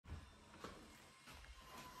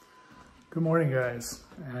Good morning, guys,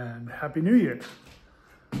 and Happy New Year.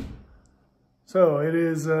 So it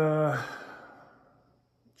is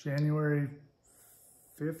January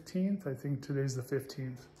 15th. I think today's the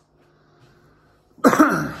 15th.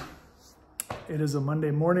 It is a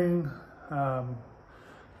Monday morning. I'm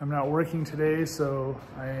not working today, so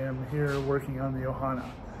I am here working on the Ohana.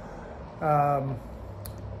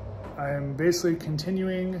 I am basically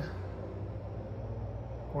continuing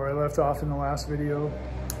where I left off in the last video.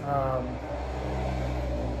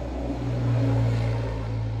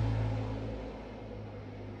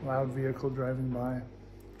 Loud vehicle driving by.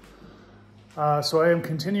 So I am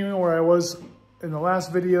continuing where I was in the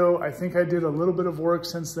last video. I think I did a little bit of work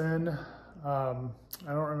since then. I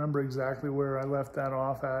don't remember exactly where I left that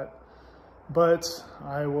off at, but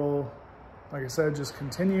I will, like I said, just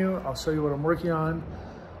continue. I'll show you what I'm working on.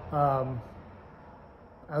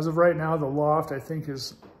 As of right now, the loft I think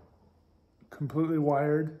is completely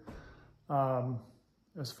wired.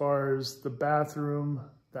 As far as the bathroom,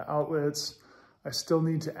 the outlets, I still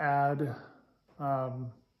need to add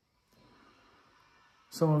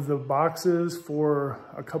some of the boxes for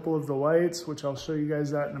a couple of the lights, which I'll show you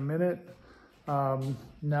guys that in a minute.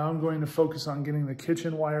 Now I'm going to focus on getting the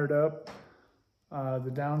kitchen wired up,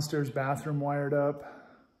 the downstairs bathroom wired up,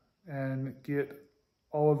 and get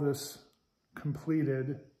all of this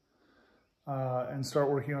completed and start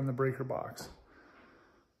working on the breaker box.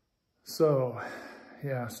 So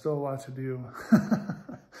yeah, still a lot to do.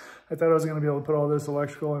 I thought I was gonna be able to put all this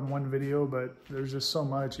electrical in one video, but there's just so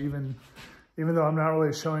much, even though I'm not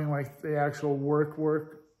really showing like the actual work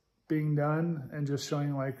being done and just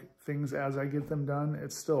showing like things as I get them done,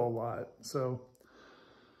 it's still a lot. So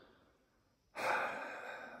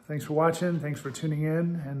thanks for watching, thanks for tuning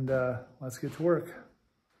in, and let's get to work.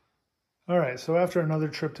 All right, so after another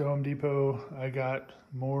trip to Home Depot, I got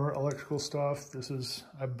more electrical stuff. This is,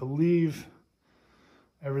 I believe,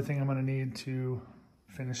 everything I'm gonna need to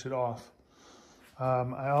finish it off.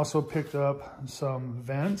 I also picked up some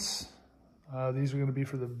vents. These are gonna be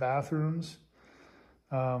for the bathrooms.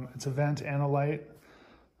 It's a vent and a light.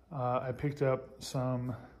 I picked up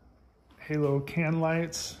some Halo can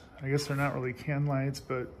lights. I guess they're not really can lights,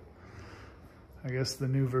 but I guess the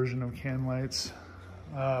new version of can lights.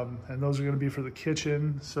 And those are gonna be for the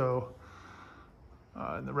kitchen. So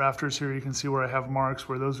in the rafters here, you can see where I have marks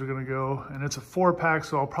where those are gonna go. And it's a 4-pack,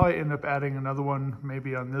 so I'll probably end up adding another one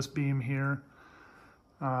maybe on this beam here.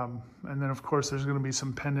 And then of course, there's gonna be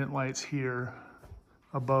some pendant lights here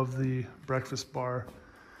above the breakfast bar.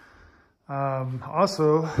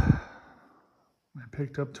 Also, I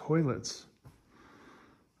picked up toilets.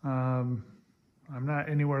 I'm not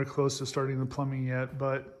anywhere close to starting the plumbing yet,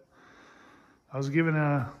 but I was given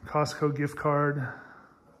a Costco gift card,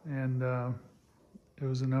 and it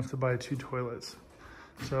was enough to buy 2 toilets.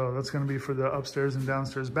 So that's gonna be for the upstairs and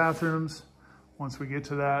downstairs bathrooms. Once we get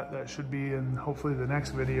to that, that should be in hopefully the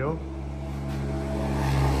next video.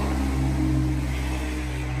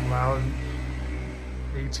 Loud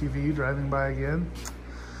ATV driving by again.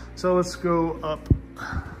 So let's go up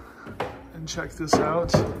and check this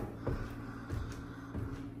out.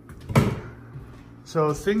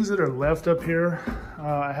 So things that are left up here,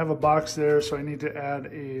 I have a box there, so I need to add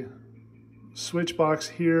a switch box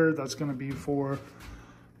here. That's gonna be for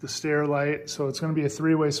the stair light. So it's gonna be a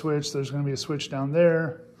 3-way switch. There's gonna be a switch down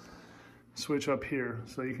there, switch up here.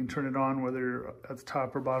 So you can turn it on whether you're at the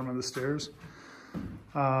top or bottom of the stairs.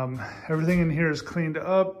 Everything in here is cleaned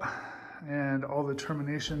up and all the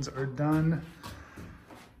terminations are done.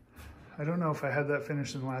 I don't know if I had that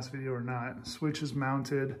finished in the last video or not. Switch is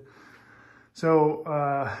mounted. So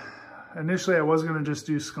initially I was gonna just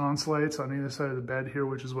do sconce lights on either side of the bed here,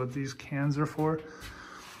 which is what these cans are for.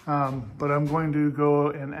 But I'm going to go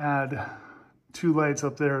and add 2 lights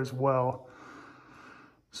up there as well.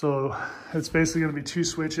 So it's basically gonna be 2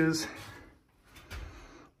 switches.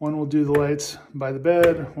 One will do the lights by the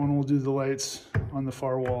bed, one will do the lights on the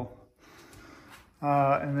far wall.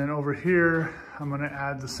 And then over here, I'm gonna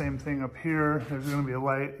add the same thing up here. There's gonna be a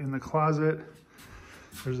light in the closet.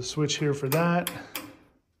 There's a switch here for that.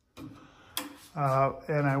 And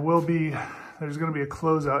there's gonna be a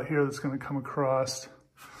closeout here that's gonna come across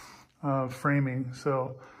framing.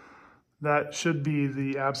 So that should be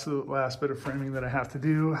the absolute last bit of framing that I have to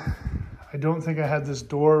do. I don't think I had this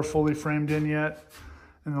door fully framed in yet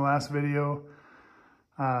in the last video.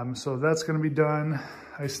 So that's gonna be done.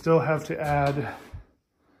 I still have to add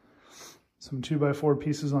some 2x4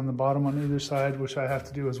 pieces on the bottom on either side, which I have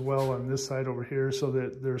to do as well on this side over here so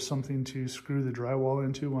that there's something to screw the drywall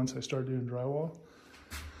into once I start doing drywall.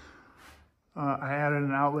 I added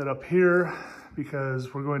an outlet up here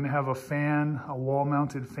because we're going to have a fan, a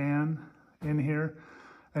wall-mounted fan in here.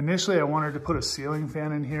 Initially, I wanted to put a ceiling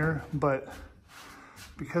fan in here, but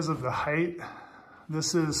because of the height,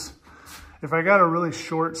 this is, if I got a really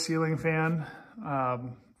short ceiling fan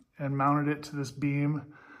and mounted it to this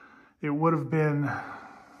beam, it would have been,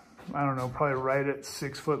 I don't know, probably right at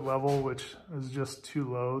 6 foot level, which is just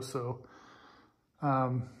too low. So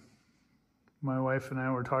my wife and I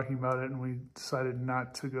were talking about it, and we decided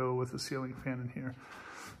not to go with a ceiling fan in here.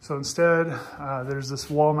 So instead, there's this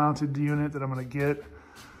wall mounted unit that I'm gonna get.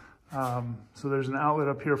 So there's an outlet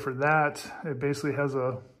up here for that. It basically has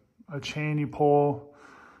a chain you pull.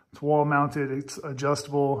 It's wall mounted, it's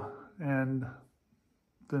adjustable, and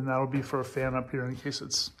then that'll be for a fan up here in case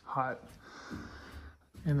it's hot.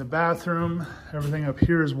 In the bathroom, everything up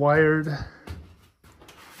here is wired.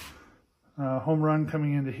 Home run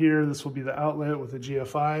coming into here. This will be the outlet with a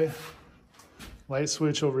GFI. Light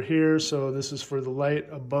switch over here. So this is for the light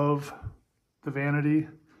above the vanity.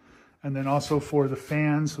 And then also for the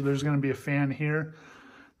fan. So there's going to be a fan here.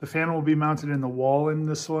 The fan will be mounted in the wall in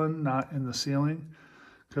this one, not in the ceiling,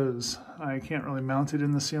 because I can't really mount it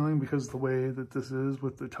in the ceiling because the way that this is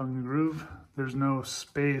with the tongue and groove, there's no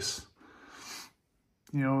space.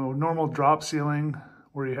 You know, normal drop ceiling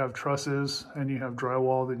where you have trusses and you have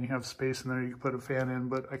drywall, then you have space in there you can put a fan in,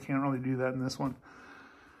 but I can't really do that in this one.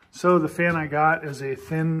 So the fan I got is a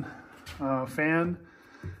thin fan.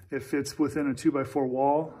 It fits within a 2x4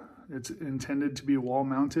 wall. It's intended to be wall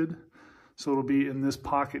mounted. So it'll be in this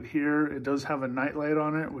pocket here. It does have a night light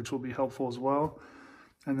on it, which will be helpful as well.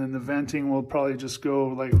 And then the venting will probably just go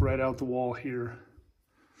like right out the wall here.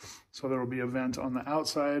 So there will be a vent on the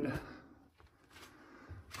outside.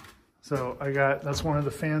 So that's one of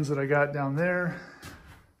the fans that I got down there.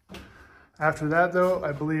 After that though,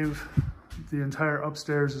 I believe the entire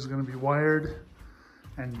upstairs is going to be wired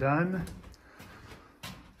and done.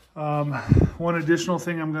 One additional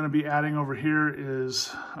thing I'm going to be adding over here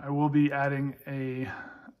is I will be adding a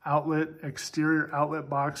exterior outlet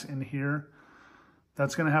box in here.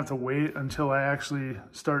 That's going to have to wait until I actually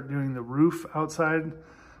start doing the roof outside.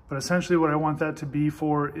 But essentially what I want that to be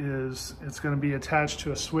for is it's going to be attached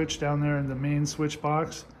to a switch down there in the main switch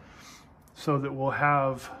box, so that we'll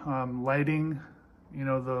have lighting, you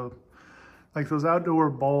know, like those outdoor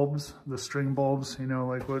bulbs, the string bulbs, you know,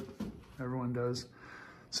 like what everyone does.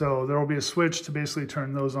 So there will be a switch to basically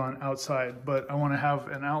turn those on outside, but I want to have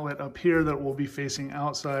an outlet up here that will be facing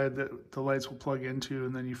outside that the lights will plug into,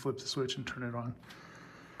 and then you flip the switch and turn it on,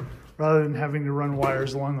 rather than having to run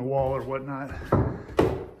wires along the wall or whatnot.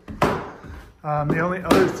 The only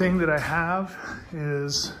other thing that I have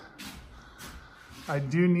is I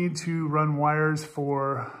do need to run wires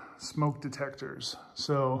for smoke detectors.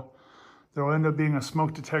 So there will end up being a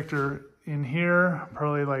smoke detector in here,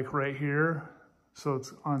 probably like right here. So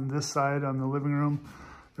it's on this side on the living room.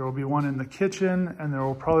 There will be one in the kitchen, and there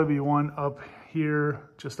will probably be one up here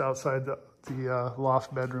just outside the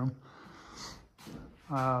loft bedroom.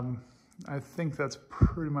 I think that's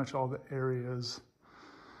pretty much all the areas.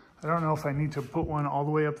 I don't know if I need to put one all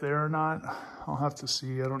the way up there or not. I'll have to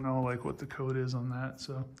see. I don't know like what the code is on that.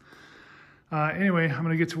 So anyway, I'm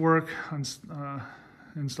gonna get to work on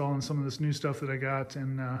installing some of this new stuff that I got,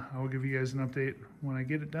 and I will give you guys an update when I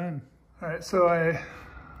get it done. All right, so I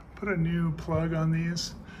put a new plug on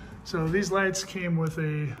these. So these lights came with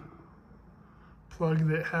a plug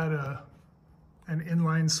that had an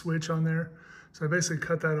inline switch on there. So I basically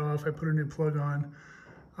cut that off. I put a new plug on,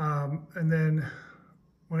 and then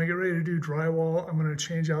when I get ready to do drywall, I'm going to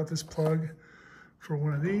change out this plug for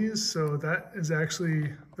one of these. So that is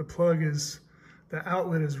actually, the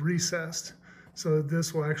outlet is recessed. So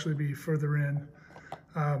this will actually be further in,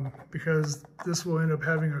 because this will end up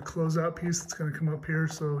having a closeout piece that's going to come up here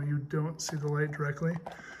so you don't see the light directly.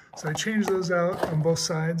 So I changed those out on both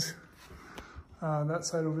sides. That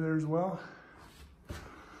side over there as well.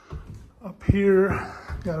 Up here,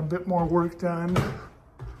 got a bit more work done.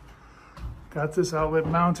 Got this outlet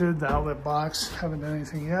mounted, the outlet box, haven't done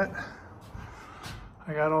anything yet.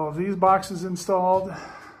 I got all of these boxes installed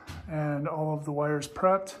and all of the wires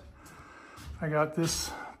prepped. I got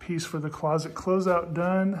this piece for the closet closeout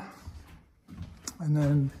done. And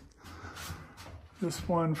then this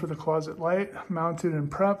one for the closet light mounted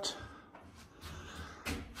and prepped.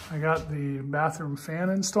 I got the bathroom fan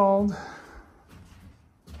installed.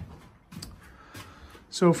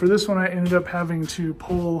 So for this one, I ended up having to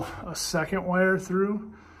pull a second wire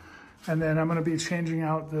through, and then I'm going to be changing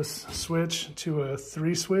out this switch to a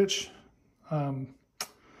 3 switch.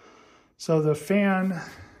 So the fan,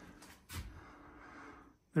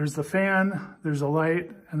 there's a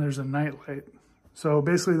light, and there's a night light. So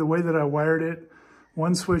basically the way that I wired it,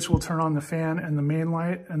 one switch will turn on the fan and the main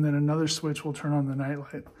light, and then another switch will turn on the night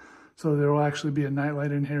light. So there will actually be a night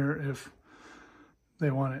light in here if they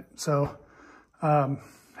want it. So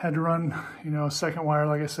had to run, you know, a second wire,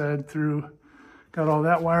 like I said, through, got all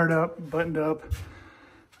that wired up, buttoned up.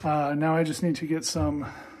 Now I just need to get some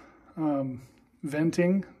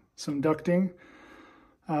venting, some ducting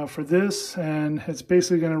for this, and it's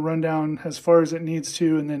basically going to run down as far as it needs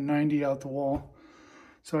to and then 90 out the wall.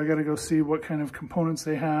 So I got to go see what kind of components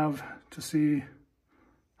they have to see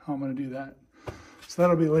how I'm going to do that. So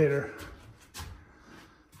that'll be later.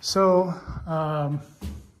 So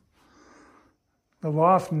the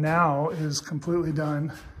loft now is completely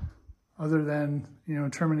done, other than, you know,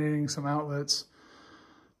 terminating some outlets.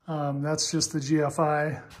 That's just the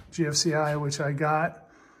GFCI, which I got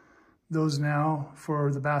those now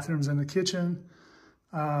for the bathrooms and the kitchen.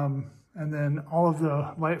 And then all of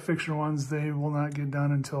the light fixture ones, they will not get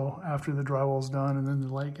done until after the drywall's done and then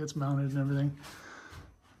the light gets mounted and everything.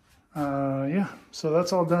 Yeah, so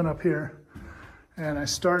that's all done up here. And I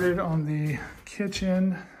started on the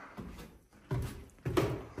kitchen.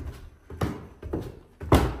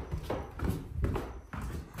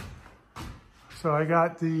 So I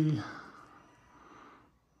got the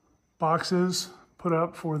boxes put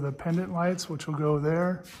up for the pendant lights, which will go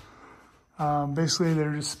there. Basically,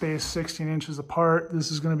 they're just spaced 16 inches apart. This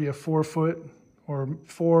is going to be a 4 foot or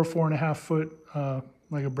 4.5 foot,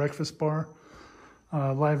 like a breakfast bar.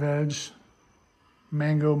 Live edge,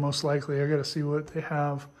 mango most likely. I got to see what they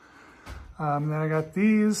have. Then I got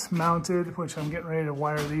these mounted, which I'm getting ready to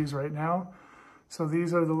wire these right now. So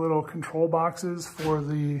these are the little control boxes for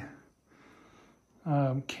the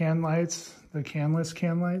can lights, the canless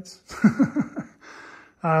can lights.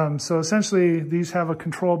 So essentially these have a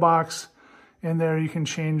control box in there. You can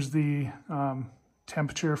change the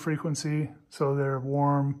temperature frequency, so they're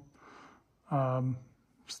warm,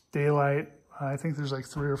 daylight. I think there's like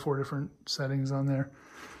 3 or 4 different settings on there.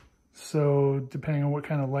 So depending on what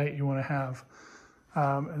kind of light you want to have.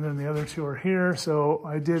 And then the other 2 are here. So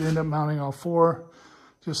I did end up mounting all 4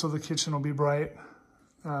 just so the kitchen will be bright.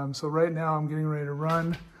 So right now I'm getting ready to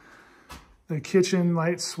run. The kitchen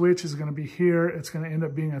light switch is going to be here. It's going to end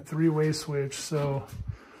up being a 3-way switch. So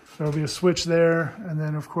there'll be a switch there. And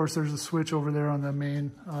then of course there's a switch over there on the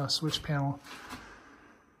main switch panel.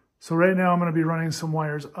 So right now I'm going to be running some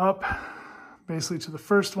wires up, basically to the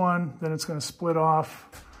first one. Then it's going to split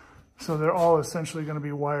off. So they're all essentially going to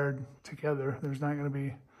be wired together. There's not going to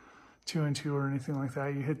be 2 and 2 or anything like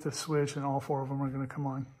that. You hit the switch and all 4 of them are going to come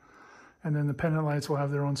on. And then the pendant lights will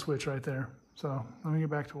have their own switch right there. So let me get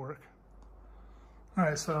back to work. All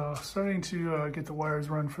right, so starting to get the wires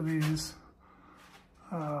run for these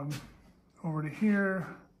over to here.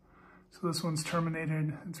 So this one's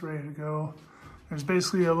terminated, it's ready to go. There's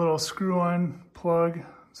basically a little screw-on plug.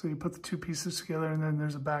 So you put the 2 pieces together, and then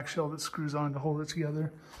there's a back shell that screws on to hold it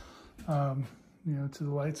together, you know, to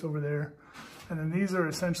the lights over there. And then these are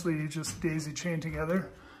essentially just daisy chained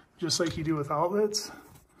together, just like you do with outlets.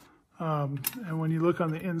 And when you look on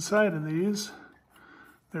the inside of these,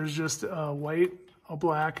 there's just a white, a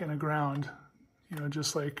black, and a ground, you know,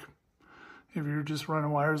 just like if you're just running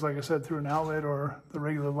wires, like I said, through an outlet or the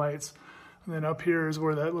regular lights. And then up here is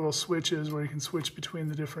where that little switch is, where you can switch between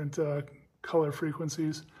the different color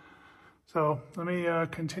frequencies. So let me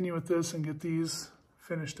continue with this and get these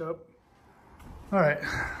finished up. All right,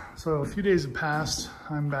 so a few days have passed.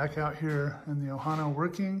 I'm back out here in the Ohana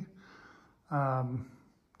working.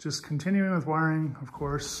 Just continuing with wiring, of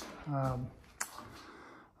course.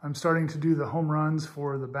 I'm starting to do the home runs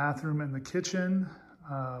for the bathroom and the kitchen.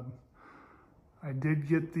 I did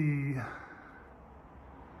get the,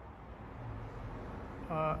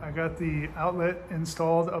 I got the outlet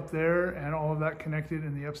installed up there and all of that connected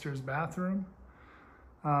in the upstairs bathroom.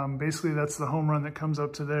 Basically that's the home run that comes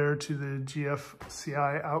up to there to the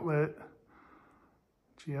GFCI outlet.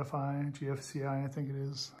 GFCI, I think it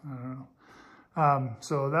is, I don't know.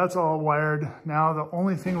 So that's all wired. Now the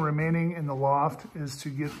only thing remaining in the loft is to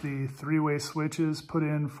get the 3-way switches put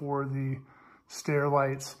in for the stair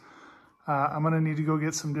lights. I'm gonna need to go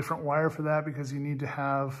get some different wire for that because you need to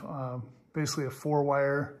have basically a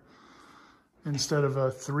 4-wire instead of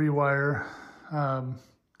a 3-wire.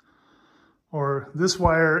 Or this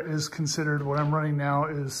wire is considered, what I'm running now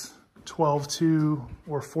is 12-2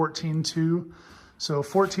 or 14-2. So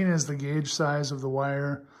 14 is the gauge size of the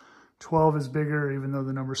wire. 12 is bigger, even though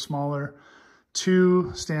the number's smaller.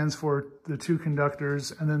 2 stands for the 2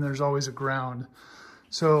 conductors, and then there's always a ground.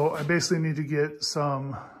 So I basically need to get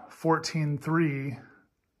some 14-3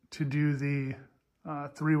 to do the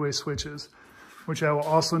 3-way switches. which I will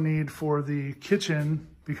also need for the kitchen,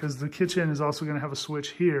 because the kitchen is also going to have a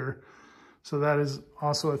switch here. So that is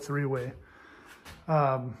also a 3-way.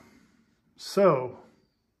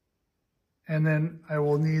 And then I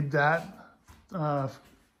will need that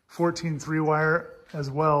 14 3-wire as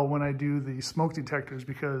well when I do the smoke detectors,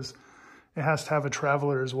 because it has to have a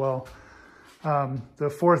traveler as well. The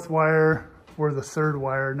 4th wire, or the 3rd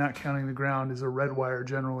wire, not counting the ground, is a red wire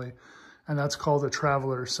generally, and that's called a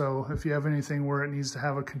traveler. So if you have anything where it needs to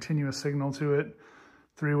have a continuous signal to it,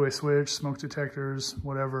 3-way switch, smoke detectors,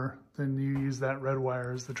 whatever, then you use that red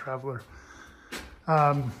wire as the traveler.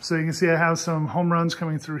 So you can see I have some home runs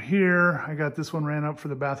coming through here. I got this one ran up for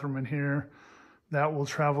the bathroom in here. That will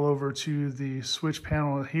travel over to the switch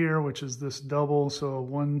panel here, which is this double. So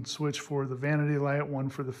 1 switch for the vanity light, 1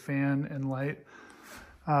 for the fan and light.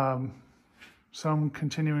 Some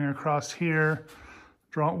continuing across here.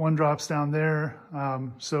 1 drops down there.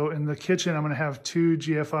 So in the kitchen, I'm going to have 2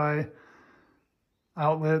 GFI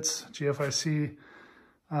outlets, GFIC.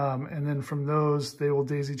 And then from those, they will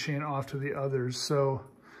daisy chain off to the others. So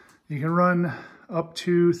you can run up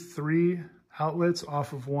to 3 outlets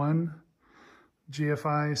off of 1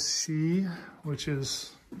 GFIC, which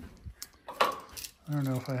is, I don't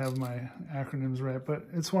know if I have my acronyms right, but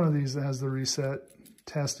it's one of these that has the reset,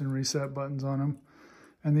 test and reset buttons on them.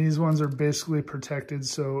 And these ones are basically protected.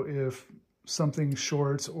 So if something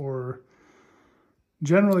shorts, or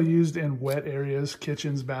generally used in wet areas,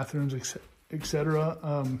 kitchens, bathrooms,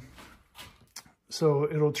 etc. So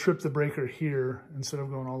it'll trip the breaker here instead of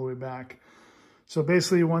going all the way back. So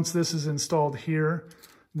basically, once this is installed here,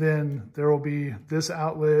 then there will be this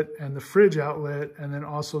outlet and the fridge outlet, and then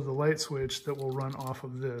also the light switch that will run off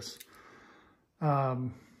of this.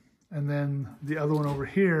 And then the other one over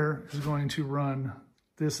here is going to run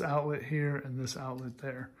this outlet here and this outlet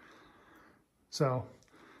there. So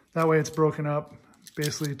that way it's broken up,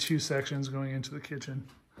 basically 2 sections going into the kitchen.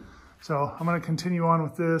 So I'm going to continue on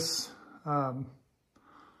with this.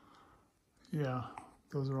 Yeah,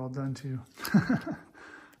 those are all done too.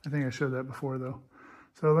 I think I showed that before though.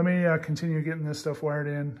 So let me continue getting this stuff wired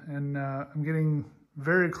in, and I'm getting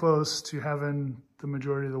very close to having the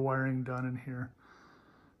majority of the wiring done in here.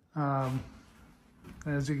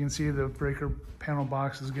 As you can see, the breaker panel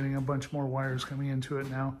box is getting a bunch more wires coming into it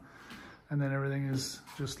now, and then everything is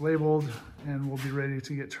just labeled and will be ready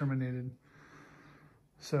to get terminated.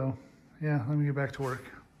 So yeah, let me get back to work.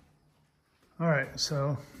 All right,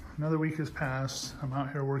 so another week has passed. I'm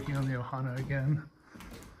out here working on the Ohana again.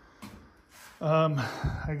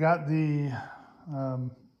 I got the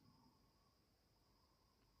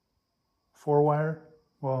 4-wire.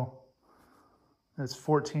 Well, it's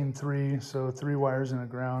 14-3, so 3 wires and a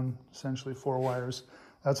ground, essentially 4 wires.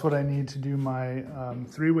 That's what I need to do my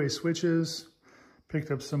 3-way switches.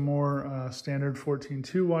 Picked up some more standard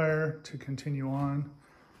 14-2 wire to continue on.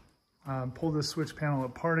 Pull this switch panel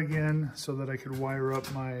apart again so that I could wire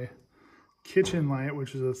up my kitchen light,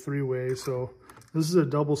 which is a 3-way. So this is a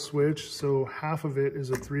double switch, so half of it is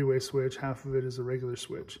a 3-way switch, half of it is a regular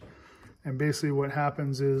switch. And basically what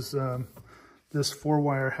happens is this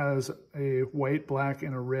 4-wire has a white, black,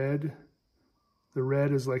 and a red. The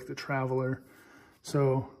red is like the traveler.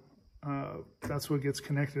 So that's what gets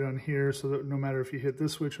connected on here, so that no matter if you hit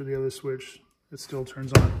this switch or the other switch, it still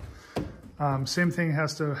turns on. Same thing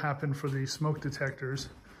has to happen for the smoke detectors.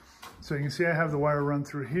 So you can see I have the wire run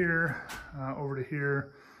through here, over to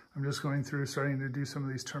here. I'm just going through, starting to do some of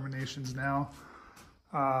these terminations now.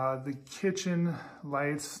 The kitchen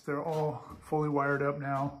lights, they're all fully wired up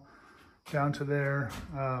now, down to there.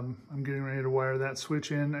 I'm getting ready to wire that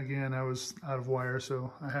switch in. Again, I was out of wire,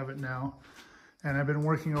 so I have it now. And I've been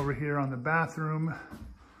working over here on the bathroom.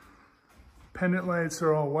 Pendant lights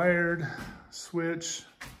are all wired, switch,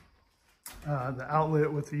 the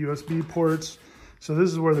outlet with the USB ports. So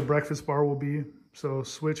this is where the breakfast bar will be. So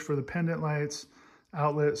switch for the pendant lights,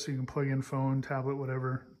 outlet so you can plug in phone, tablet,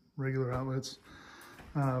 whatever, regular outlets.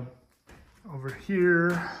 Over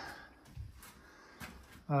here,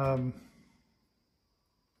 that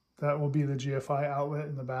will be the GFI outlet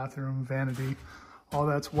in the bathroom, vanity. All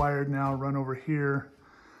that's wired now, run over here.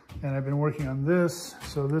 And I've been working on this.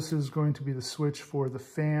 So this is going to be the switch for the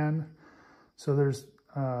fan. So there's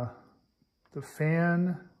the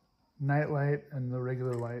fan, night light, and the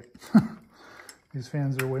regular light. These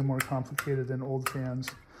fans are way more complicated than old fans.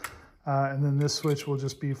 And then this switch will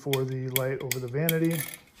just be for the light over the vanity.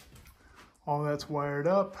 All that's wired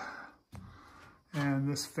up. And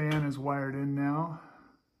this fan is wired in now.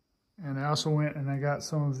 And I also went and I got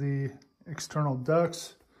some of the external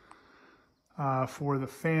ducts for the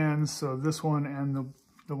fans. So this one and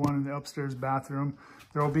the one in the upstairs bathroom.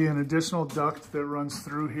 There will be an additional duct that runs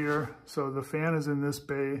through here. So the fan is in this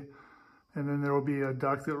bay, and then there will be a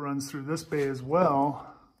duct that runs through this bay as well.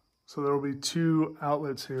 So there will be 2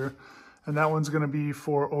 outlets here, and that one's going to be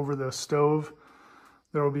for over the stove.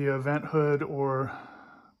 There will be a vent hood, or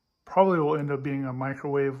probably will end up being a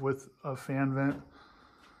microwave with a fan vent,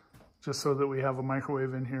 just so that we have a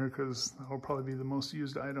microwave in here, because that will probably be the most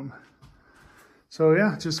used item. So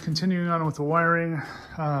yeah, just continuing on with the wiring.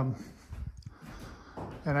 And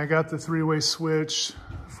I got the 3-way switch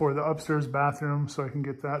for the upstairs bathroom, so I can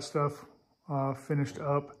get that stuff finished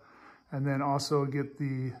up, and then also get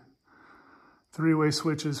the 3-way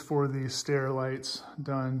switches for the stair lights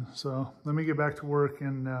done. So let me get back to work,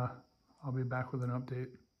 and I'll be back with an update.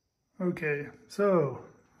 Okay, so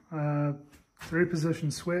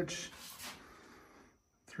 3-position switch,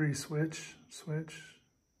 3 switch,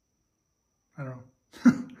 I don't know.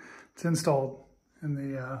 It's installed in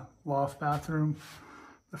the loft bathroom.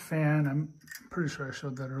 The fan, I'm pretty sure I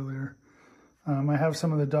showed that earlier. I have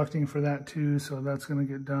some of the ducting for that too, so that's going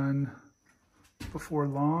to get done before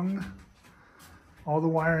long. All the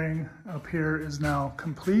wiring up here is now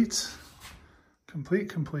complete.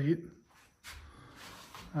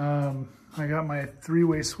 I got my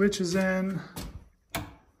 3-way switches in.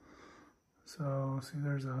 So see,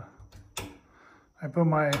 there's I put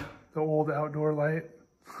the old outdoor light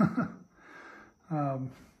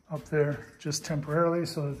up there just temporarily,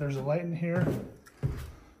 so that there's a light in here.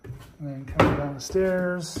 And then coming down the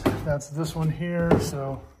stairs, that's this one here,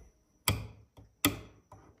 so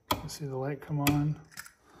you see the light come on.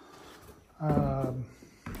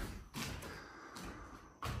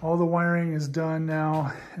 All the wiring is done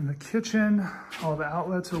now in the kitchen. All the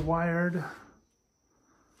outlets are wired.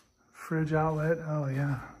 Fridge outlet, oh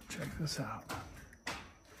yeah, check this out.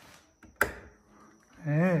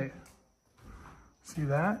 Hey. See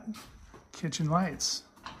that? Kitchen lights.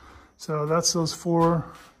 So that's those 4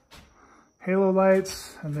 halo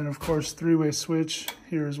lights, and then of course 3-way switch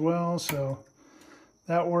here as well, so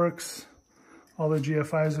that works. All the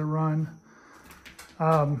GFIs are run.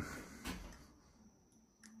 I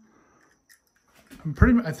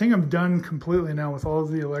think I'm done completely now with all of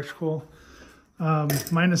the electrical,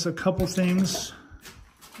 minus a couple things,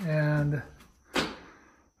 and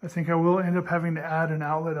I think I will end up having to add an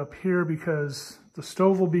outlet up here, because the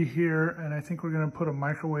stove will be here, and I think we're going to put a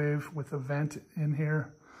microwave with a vent in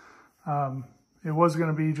here. It was going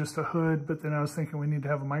to be just a hood, but then I was thinking we need to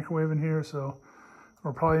have a microwave in here, so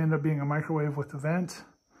it'll probably end up being a microwave with the vent.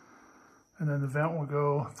 And then the vent will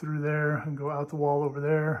go through there and go out the wall over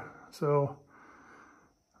there. So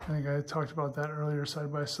I think I talked about that earlier,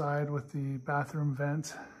 side by side with the bathroom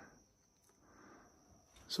vent.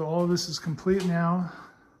 So all of this is complete now.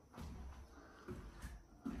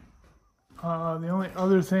 The only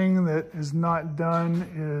other thing that is not done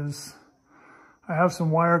is I have some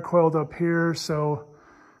wire coiled up here. So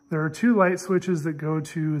there are 2 light switches that go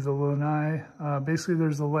to the lanai. Basically,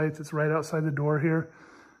 there's the light that's right outside the door here.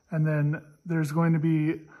 And then there's going to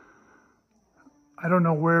be, I don't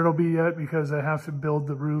know where it'll be yet, because I have to build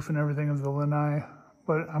the roof and everything of the lanai.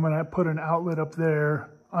 But I'm going to put an outlet up there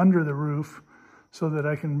under the roof so that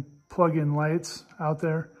I can plug in lights out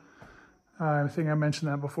there. I think I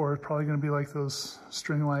mentioned that before. It's probably going to be like those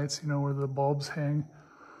string lights, you know, where the bulbs hang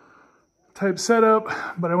type setup.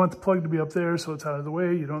 But I want the plug to be up there so it's out of the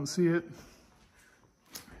way. You don't see it.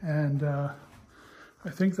 And I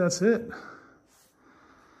think that's it.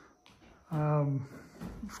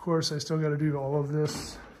 Of course, I still got to do all of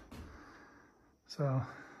this. So,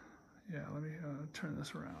 yeah, let me turn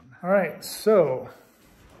this around. All right, so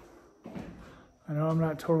I know I'm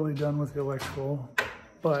not totally done with the electrical,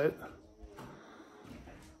 but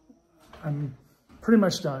I'm pretty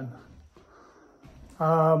much done.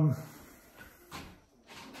 Trying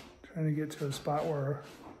to get to a spot where,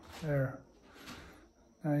 there,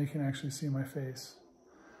 now you can actually see my face.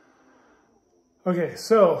 Okay,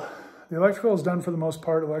 so the electrical is done for the most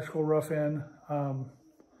part, electrical rough in.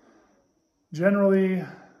 Generally,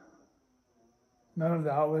 none of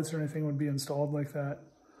the outlets or anything would be installed like that.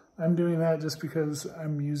 I'm doing that just because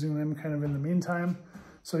I'm using them kind of in the meantime.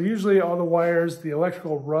 So usually all the wires, the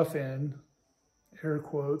electrical rough in, air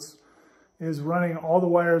quotes, is running all the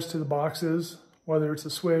wires to the boxes, whether it's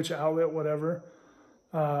a switch, outlet, whatever.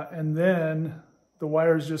 And then the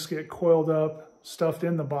wires just get coiled up, stuffed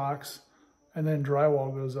in the box, and then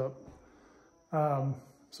drywall goes up.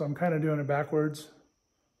 So I'm kind of doing it backwards,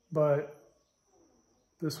 but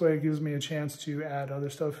this way it gives me a chance to add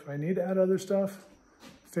other stuff if I need to add other stuff,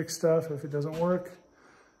 fix stuff if it doesn't work.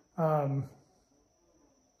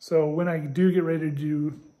 So when I do get ready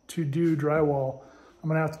to do drywall, I'm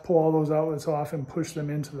gonna have to pull all those outlets off and push them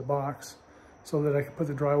into the box so that I can put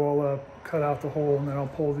the drywall up, cut out the hole, and then I'll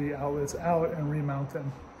pull the outlets out and remount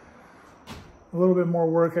them. A little bit more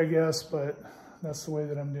work, I guess, but that's the way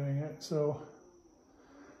that I'm doing it. So,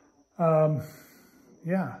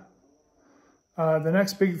 yeah. The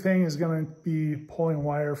next big thing is going to be pulling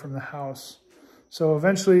wire from the house. So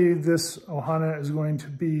eventually this Ohana is going to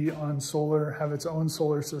be on solar, have its own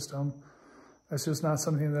solar system. That's just not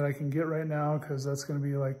something that I can get right now because that's going to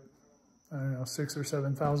be like, I don't know, $6,000 or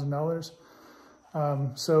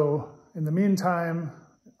 $7,000. So in the meantime,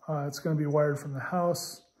 it's going to be wired from the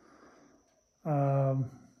house. I'm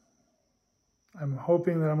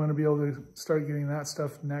hoping that I'm going to be able to start getting that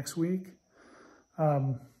stuff next week.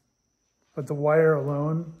 But the wire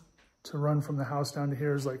alone to run from the house down to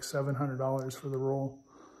here is like $700 for the roll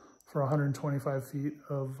for 125 feet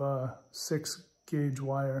of 6-gauge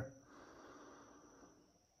wire.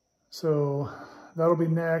 So that'll be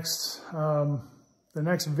next. The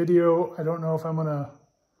next video, I don't know if I'm going to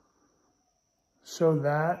show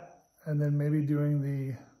that and then maybe doing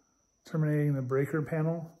the terminating the breaker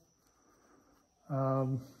panel.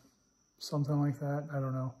 Something like that. I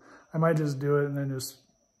don't know. I might just do it and then just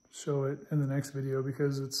show it in the next video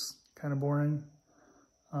because it's kind of boring.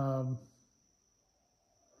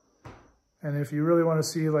 And if you really want to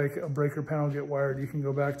see like a breaker panel get wired, you can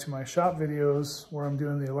go back to my shop videos where I'm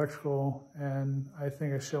doing the electrical, and I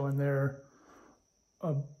think I show in there,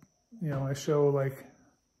 you know, I show like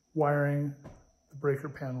wiring the breaker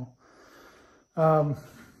panel.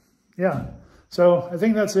 Yeah, so I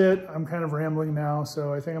think that's it. I'm kind of rambling now,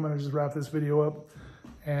 so I think I'm going to just wrap this video up.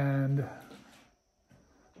 And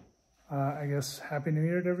I guess Happy New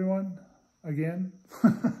Year to everyone again.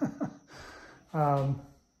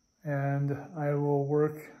 And I will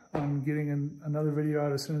work on getting another video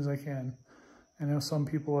out as soon as I can. I know some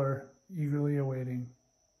people are eagerly awaiting,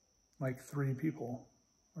 like 3 people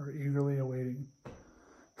are eagerly awaiting.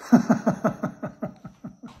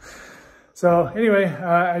 So anyway,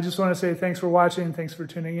 I just want to say thanks for watching. Thanks for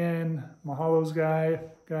tuning in. Mahalos,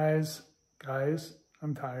 guys.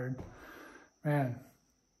 I'm tired, man.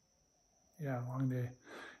 Yeah, long day.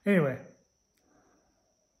 Anyway,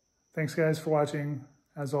 thanks guys for watching.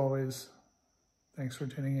 As always, thanks for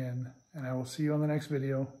tuning in, and I will see you on the next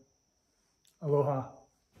video. Aloha.